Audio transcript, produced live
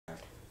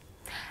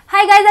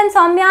Hi guys, I'm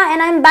Saumya and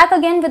I'm back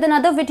again with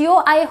another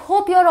video. I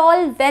hope you're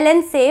all well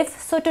and safe.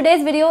 So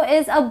today's video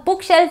is a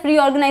bookshelf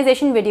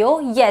reorganization video.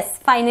 Yes,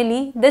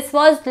 finally. This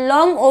was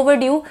long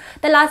overdue.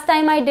 The last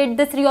time I did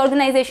this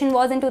reorganization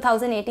was in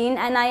 2018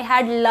 and I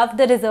had loved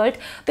the result.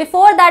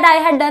 Before that,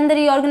 I had done the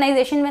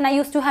reorganization when I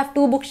used to have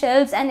two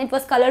bookshelves and it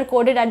was color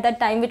coded at that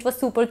time, which was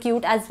super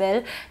cute as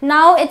well.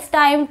 Now it's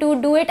time to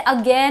do it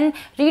again,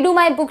 redo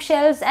my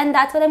bookshelves, and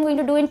that's what I'm going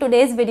to do in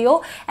today's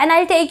video. And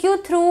I'll take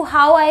you through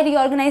how I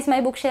reorganized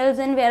my bookshelves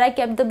and where I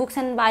kept the books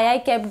and why I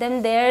kept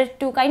them there,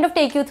 to kind of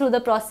take you through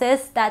the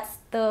process. That's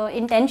the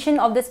intention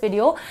of this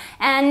video.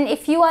 And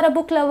if you are a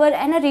book lover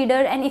and a reader,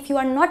 and if you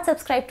are not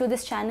subscribed to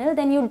this channel,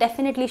 then you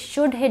definitely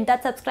should hit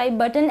that subscribe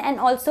button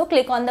and also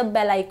click on the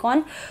bell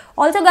icon.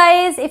 Also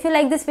guys, if you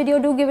like this video,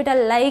 do give it a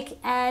like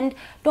and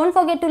don't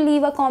forget to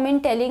leave a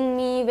comment telling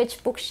me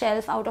which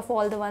bookshelf out of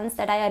all the ones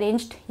that I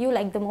arranged you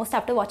like the most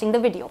after watching the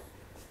video.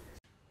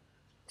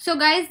 So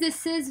guys,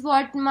 this is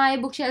what my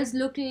bookshelves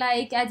look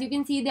like. As you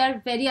can see, they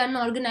are very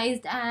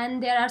unorganized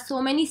and there are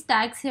so many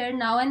stacks here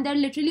now and they're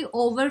literally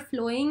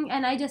overflowing,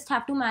 and I just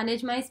have to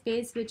manage my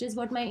space, which is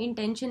what my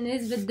intention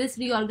is with this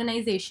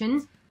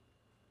reorganization.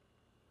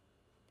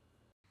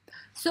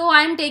 So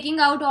I'm taking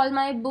out all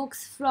my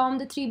books from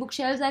the 3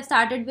 bookshelves. I've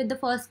started with the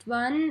first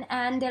one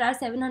and there are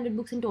 700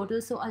 books in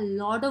total, so a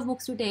lot of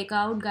books to take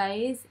out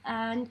guys.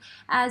 And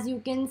as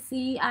you can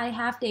see, I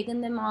have taken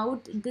them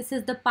out. This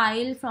is the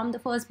pile from the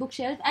first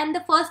bookshelf and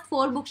the first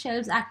 4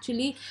 bookshelves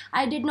actually.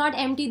 I did not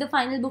empty the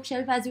final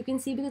bookshelf, as you can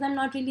see, because I'm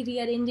not really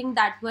rearranging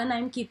that one.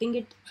 I'm keeping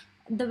it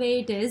the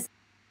way it is.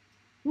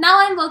 Now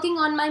I'm working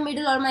on my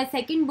middle or my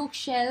second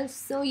bookshelf.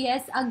 So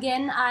yes,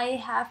 again I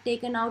have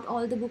taken out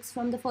all the books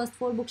from the first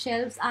 4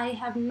 bookshelves. I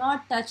have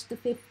not touched the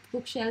 5th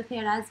bookshelf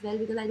here as well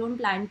because I don't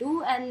plan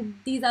to, and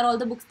these are all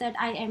the books that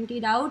I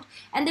emptied out.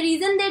 And the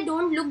reason they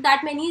don't look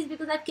that many is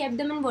because I've kept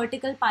them in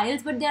vertical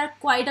piles, but they are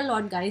quite a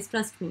lot guys,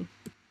 trust me.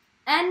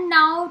 And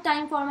now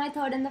time for my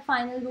third and the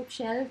final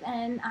bookshelf,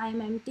 and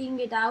I'm emptying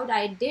it out.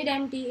 I did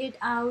empty it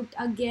out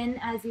again,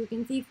 as you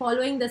can see,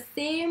 following the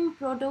same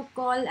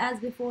protocol as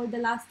before. The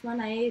last one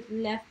I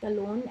left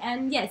alone.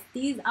 And yes,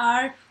 these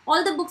are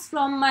all the books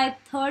from my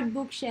third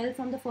bookshelf,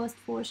 from the first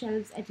 4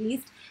 shelves at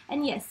least.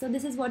 And yes, so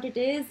this is what it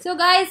is. So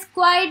guys,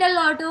 quite a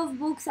lot of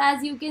books,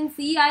 as you can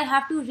see. I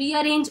have to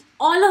rearrange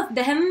all of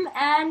them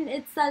and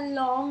it's a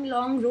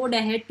long road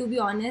ahead, to be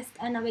honest,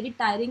 and a very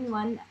tiring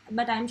one,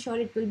 but I'm sure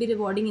it will be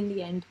rewarding in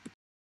the end.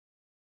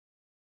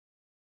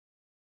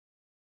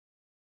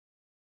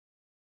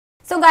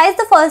 So guys,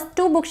 the first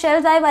 2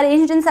 bookshelves I've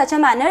arranged in such a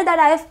manner that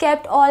I've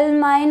kept all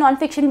my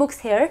non-fiction books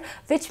here,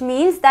 which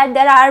means that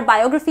there are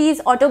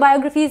biographies,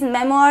 autobiographies,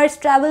 memoirs,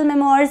 travel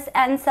memoirs,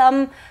 and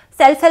some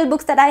self-help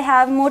books that I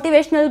have,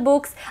 motivational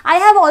books. I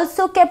have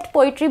also kept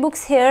poetry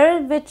books here,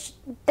 which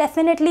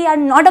definitely are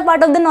not a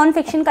part of the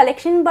non-fiction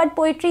collection, but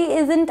poetry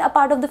isn't a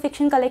part of the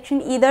fiction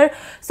collection either.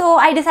 So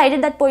I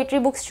decided that poetry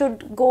books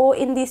should go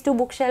in these 2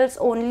 bookshelves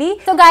only.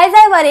 So guys,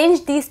 I've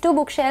arranged these 2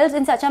 bookshelves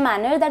in such a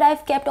manner that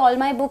I've kept all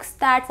my books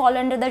that fall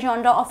under the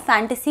genre of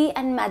fantasy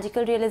and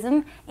magical realism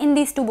in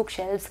these 2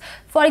 bookshelves.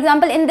 For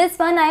example, in this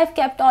one, I've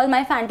kept all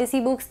my fantasy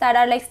books that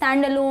are like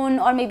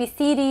standalone or maybe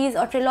series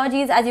or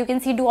trilogies. As you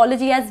can see,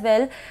 duology as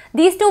well.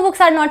 These 2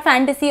 books are not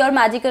fantasy or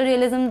magical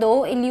realism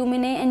though.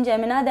 Illumine and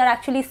Gemina, they're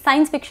actually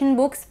science fiction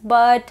books,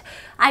 but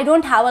I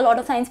don't have a lot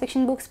of science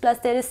fiction books, plus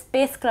there is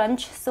space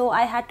crunch, so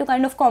I had to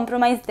kind of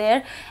compromise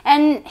there.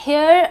 And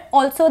here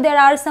also there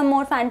are some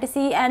more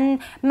fantasy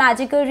and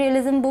magical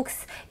realism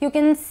books. You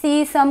can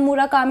see some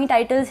Murakami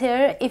titles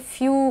here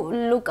if you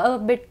look a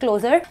bit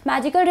closer.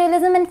 Magical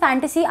realism and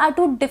fantasy are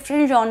 2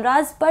 different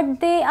genres,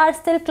 but they are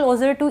still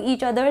closer to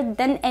each other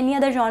than any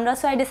other genre,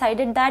 so I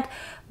decided that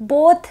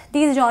both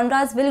these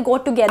genres will go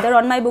together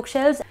on my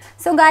bookshelves.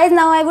 So guys,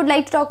 now I would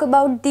like to talk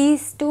about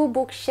these 2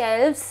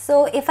 bookshelves.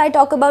 So if I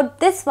talk about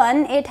this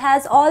one, it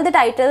has all the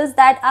titles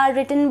that are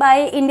written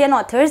by Indian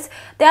authors.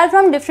 They are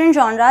from different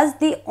genres.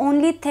 The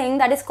only thing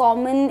that is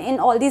common in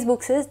all these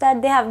books is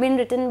that they have been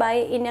written by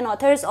Indian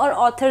authors or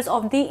authors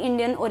of the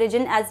Indian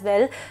origin as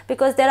well,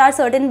 because there are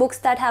certain books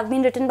that have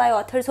been written by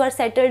authors who are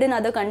settled in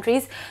other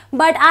countries,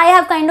 but I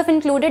have kind of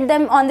included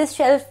them on this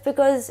shelf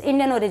because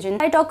Indian origin.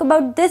 I talk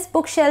about this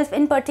bookshelf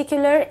in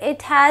particular.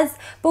 It has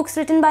books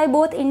written by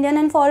both Indian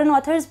and foreign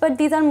authors, but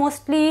these are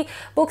mostly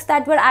books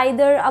that were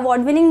either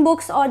award-winning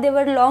books or they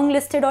were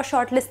long-listed or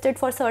short-listed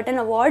for certain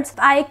awards.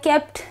 I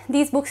kept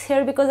these books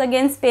here because,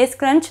 again, space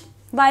crunch.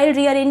 While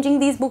rearranging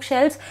these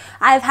bookshelves,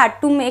 I've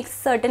had to make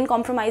certain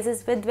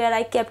compromises with where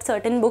I kept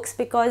certain books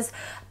because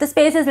the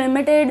space is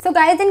limited. So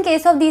guys, in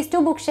case of these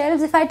 2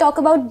 bookshelves, if I talk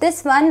about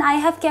this one, I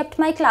have kept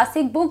my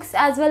classic books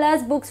as well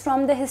as books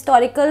from the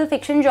historical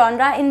fiction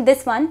genre in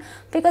this one,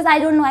 because I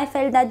don't know, I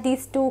felt that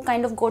these 2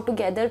 kind of go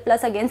together,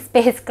 plus again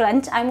space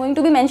crunch. I'm going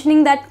to be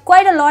mentioning that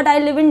quite a lot. I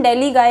live in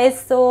Delhi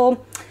guys, so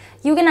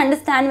you can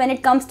understand when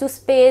it comes to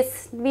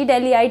space, we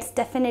Delhiites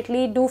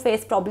definitely do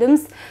face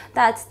problems.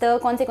 That's the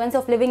consequence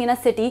of living in a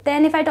city.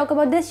 Then if I talk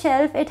about this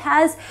shelf, it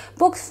has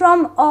books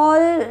from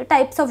all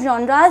types of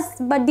genres,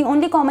 but the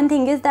only common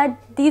thing is that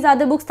these are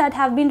the books that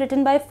have been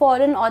written by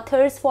foreign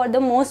authors for the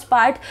most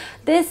part.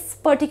 This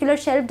particular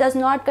shelf does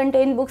not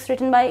contain books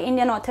written by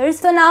Indian authors.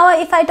 So now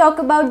if I talk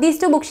about these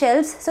two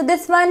bookshelves, so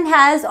this one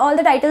has all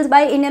the titles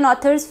by Indian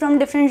authors from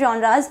different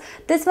genres.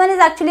 This one is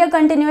actually a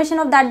continuation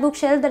of that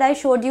bookshelf that I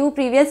showed you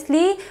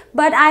previously,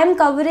 but I am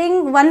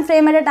covering one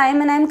frame at a time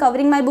and I am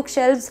covering my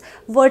bookshelves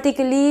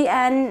vertically,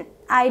 and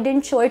I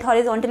didn't show it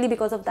horizontally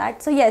because of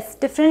that. So yes,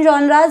 different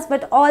genres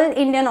but all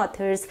Indian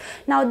authors.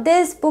 Now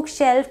this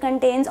bookshelf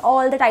contains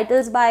all the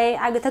titles by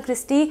Agatha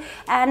Christie,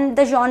 and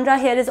the genre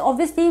here is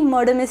obviously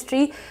murder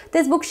mystery.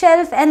 This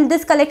bookshelf and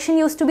this collection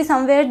used to be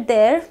somewhere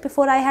there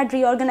before I had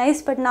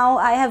reorganized, but now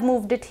I have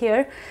moved it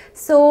here.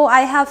 So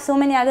I have so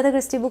many Agatha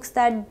Christie books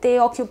that they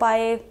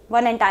occupy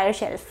one entire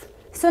shelf.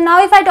 So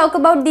now if I talk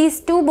about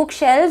these two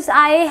bookshelves,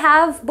 I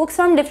have books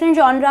from different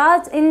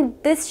genres in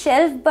this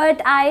shelf,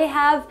 but I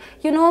have,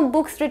 you know,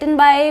 books written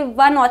by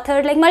one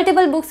author, like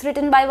multiple books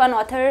written by one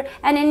author,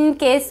 and in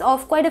case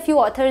of quite a few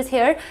authors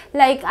here,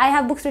 like I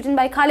have books written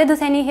by Khaled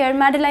Hosseini here,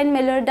 Madeline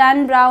Miller,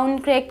 Dan Brown,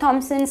 Craig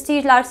Thompson,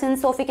 Steve Larson,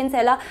 Sophie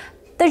Kinsella.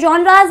 The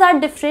genres are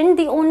different.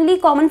 The only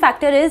common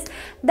factor is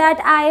that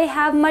I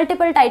have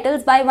multiple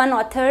titles by one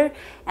author,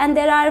 and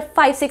there are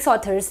 5-6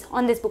 authors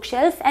on this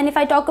bookshelf. And if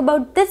I talk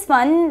about this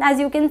one, as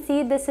you can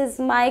see, this is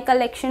my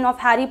collection of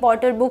Harry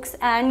Potter books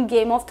and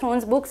Game of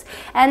Thrones books,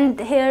 and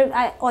here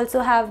I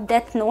also have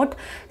Death Note.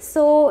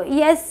 So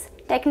yes,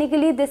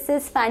 technically this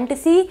is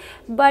fantasy,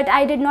 but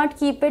I did not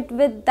keep it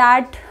with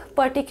that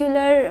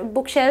particular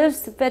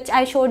bookshelves which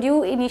I showed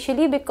you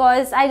initially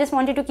because I just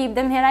wanted to keep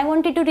them here. I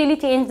wanted to really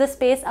change the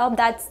space up,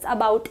 that's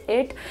about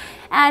it.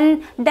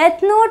 And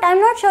Death Note, I'm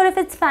not sure if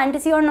it's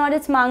fantasy or not,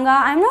 it's manga.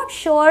 I'm not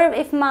sure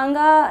if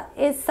manga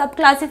is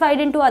subclassified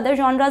into other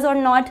genres or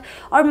not,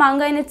 or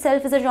manga in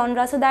itself is a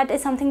genre. So that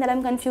is something that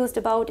I'm confused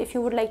about. If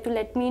you would like to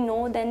let me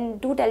know, then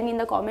do tell me in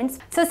the comments.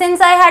 So since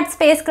I had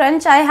space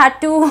crunch, I had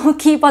to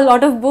keep a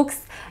lot of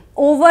books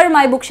over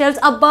my bookshelves,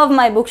 above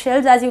my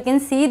bookshelves. As you can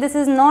see, this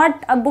is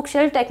not a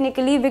bookshelf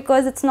technically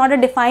because it's not a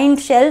defined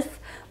shelf,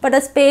 but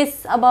a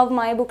space above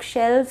my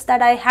bookshelves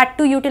that I had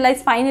to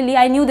utilize finally.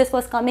 I knew this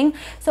was coming.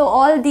 So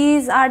all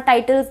these are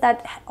titles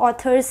that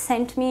authors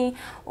sent me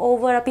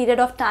over a period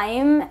of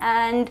time,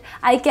 and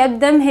I kept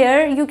them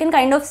here. You can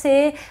kind of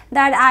say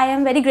that I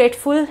am very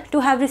grateful to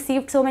have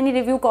received so many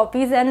review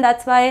copies, and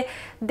that's why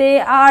they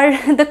are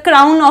the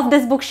crown of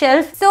this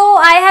bookshelf. So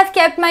I have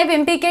kept my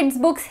Wimpy Kids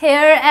books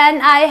here,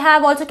 and I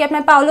have also kept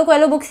my Paulo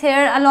Coelho books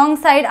here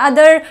alongside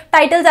other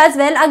titles as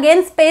well.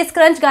 Again, space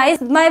crunch guys,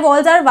 my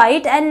walls are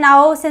white, and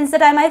now since the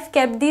time I've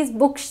kept these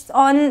books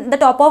on the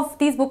top of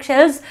these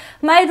bookshelves,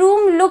 my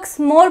room looks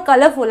more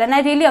colorful and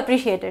I really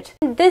appreciate it.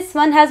 This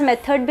one has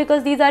method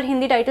because these are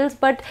Hindi titles,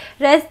 but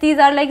rest these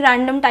are like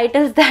random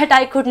titles that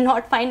I could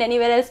not find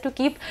anywhere else to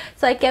keep,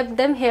 so I kept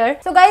them here.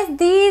 So guys,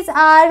 these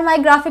are my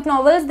graphic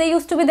novels. They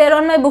used to be there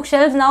on my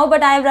bookshelves now,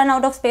 but I have run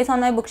out of space on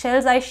my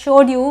bookshelves. I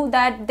showed you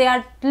that they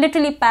are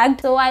literally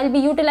packed, so I'll be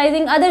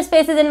utilizing other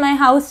spaces in my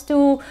house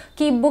to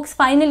keep books.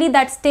 Finally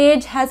that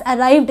stage has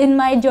arrived in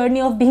my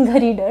journey of being a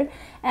reader,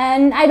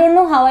 and I don't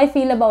know how I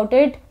feel about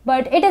it,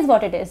 but it is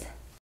what it is.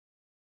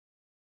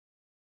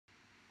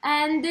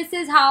 And this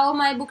is how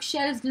my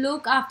bookshelves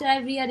look after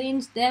I've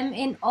rearranged them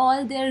in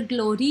all their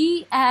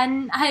glory,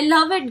 and I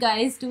love it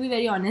guys, to be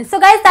very honest. So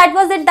guys, that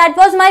was it. That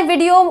was my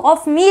video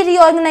of me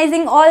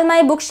reorganizing all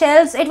my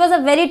bookshelves. It was a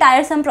very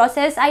tiresome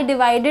process. I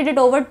divided it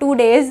over 2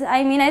 days.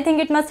 I mean, I think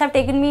it must have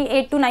taken me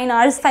 8 to 9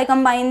 hours if I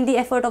combine the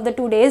effort of the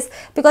 2 days,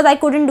 because I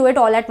couldn't do it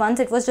all at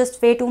once. It was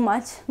just way too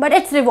much, but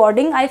it's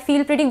rewarding. I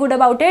feel pretty good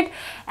about it.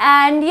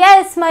 And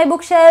yes, my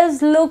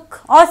bookshelves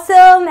look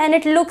awesome and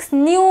it looks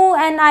new,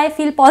 and I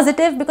feel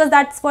positive because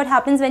that's what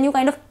happens when you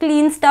kind of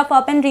clean stuff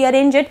up and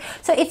rearrange it.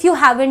 So if you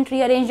haven't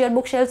rearranged your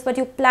bookshelves but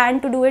you plan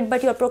to do it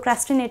but you're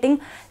procrastinating,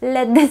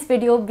 let this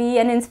video be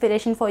an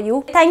inspiration for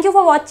you. Thank you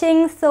for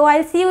watching. So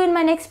I'll see you in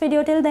my next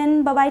video. Till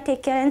then, bye bye,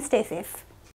 take care and stay safe.